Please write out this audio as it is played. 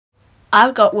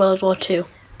I've got WWll.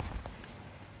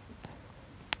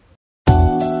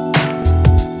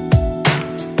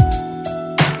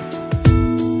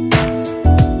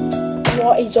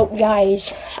 What is up,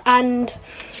 guys, and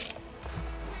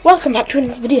welcome back to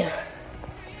another video.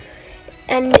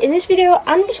 And in this video,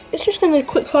 it's just going to be a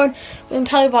quick one. I'm going to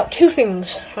tell you about two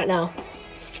things right now.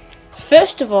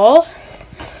 First of all,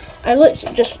 I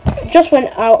literally just went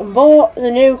out and bought the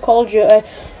new Call of Duty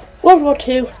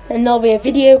WWll, and there'll be a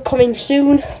video coming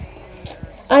soon.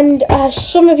 And as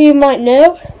some of you might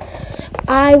know,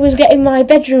 I was getting my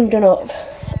bedroom done up,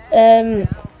 and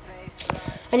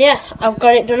yeah, I've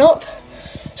got it done up.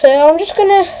 So I'm just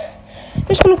gonna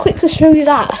quickly show you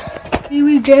that. Here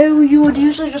we go. You would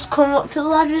usually just come up to the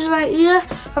ladders right here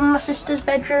from my sister's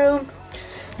bedroom.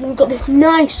 And we've got this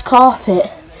nice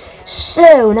carpet,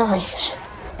 so nice.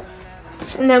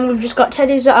 And then we've just got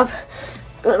teddies that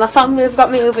my family have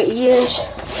got me over the years.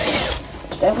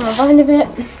 Just open my mind of it.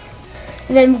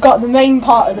 And then we've got the main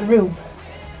part of the room,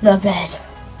 the bed.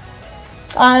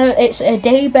 It's a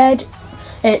day bed.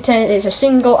 It's a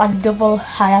single and double.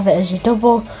 I have it as a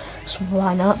double, so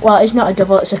why not? Well, it's not a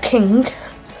double, it's a king.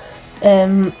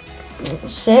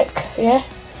 Sick, yeah.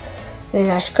 Really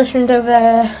nice cushions over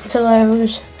there,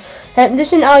 pillows. This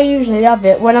isn't how I usually have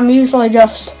it. When I'm usually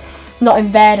just not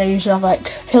in bed, I usually have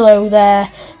like pillow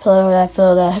there, pillow there,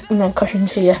 pillow there, and then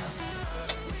cushions here.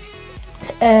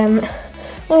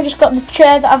 I've just got the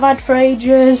chair that I've had for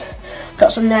ages.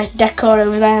 Got some nice decor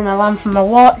over there, my lamp and my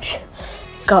watch.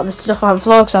 Got the stuff on the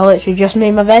floor because I literally just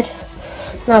made my bed.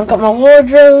 Now I've got my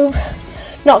wardrobe.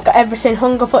 Not got everything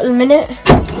hung up at the minute.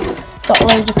 Got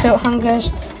loads of coat hangers.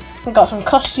 I've got some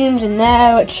costumes in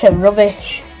there which are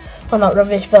rubbish. Well, not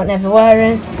rubbish, but never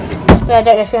wearing. I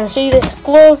don't know if you're going to see this.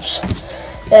 Gloves.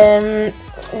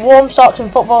 Warm socks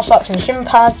and football socks and shin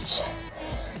pads.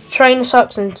 Trainer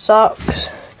socks and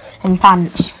and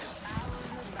pants.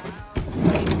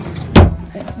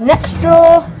 Next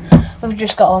drawer, we've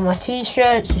just got all my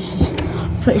t-shirts. This is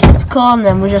pretty typical. And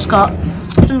then we've just got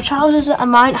some trousers that I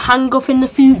might hang up in the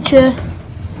future.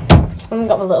 And I've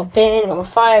got my little bin, got my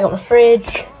fire, got my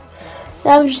fridge.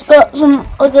 Then we've just got some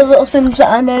other little things that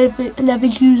I never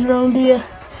use around here.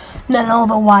 And then all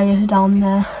the wires down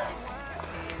there.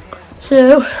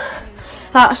 So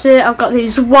that's it. I've got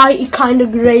these white kind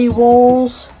of grey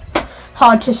walls.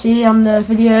 Hard to see on the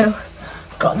video.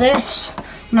 Got this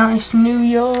nice New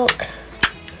York,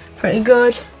 pretty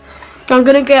good. I'm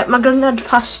gonna get, my granddad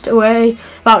passed away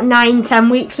about 9-10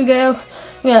 weeks ago.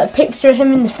 I got a picture of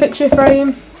him in this picture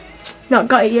frame. Not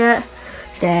got it yet.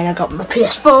 Then I got my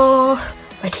PS4,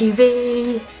 my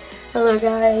TV. Hello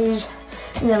guys.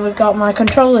 And then we've got my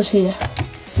controllers here.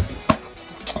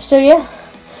 So yeah.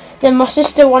 Then my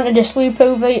sister wanted a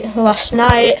sleepover last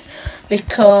night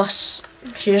because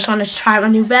she just wanted to try my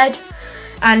new bed.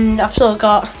 And I've still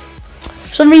got,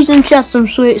 for some reason she had some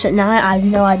sweets at night. I have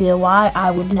no idea why.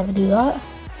 I would never do that.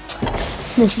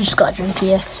 And then she just got a drink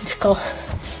here. So she's cool.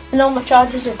 And all my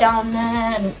chargers are down there.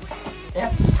 And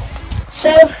yeah.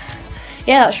 So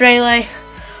yeah, that's really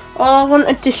all I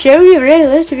wanted to show you,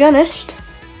 really, to be honest.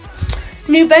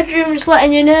 New bedroom, just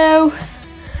letting you know.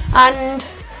 And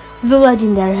the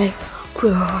legendary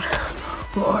World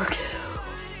War II.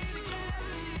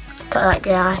 Look at that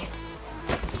guy.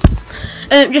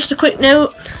 Just a quick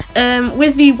note,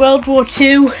 with the World War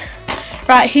II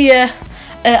right here,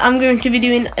 I'm going to be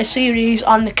doing a series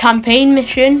on the campaign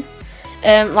mission.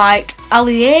 Like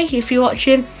Ali A, if you're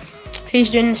watching,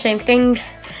 he's doing the same thing.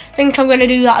 I think I'm going to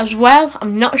do that as well.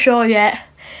 I'm not sure yet.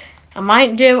 I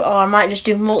might do, or I might just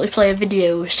do multiplayer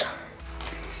videos.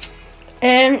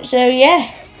 So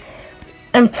yeah,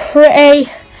 I'm pretty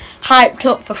hyped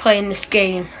up for playing this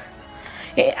game.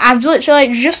 I've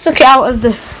literally just took it out of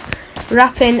the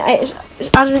wrapping. It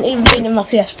hasn't even been in my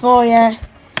PS4 yet.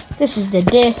 This is the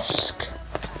disc.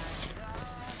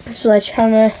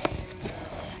 Sledgehammer.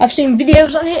 I've seen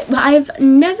videos on it, but I've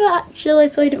never actually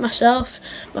played it myself.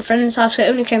 My friend's house, it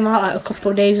only came out like a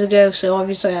couple of days ago, so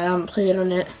obviously I haven't played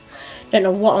on it. Don't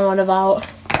know what I'm on about.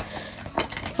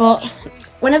 But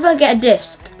whenever I get a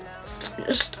disc,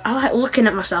 I like looking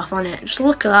at myself on it. Just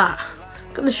look at that.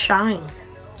 Look at the shine.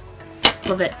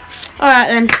 Love it. Alright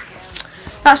then.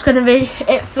 That's going to be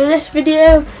it for this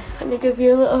video. Let me give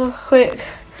you a little quick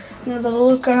another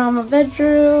look around my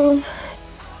bedroom.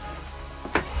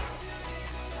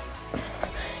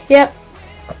 Yep.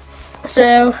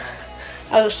 So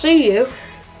I will see you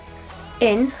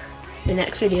in the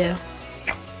next video.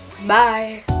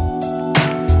 Bye.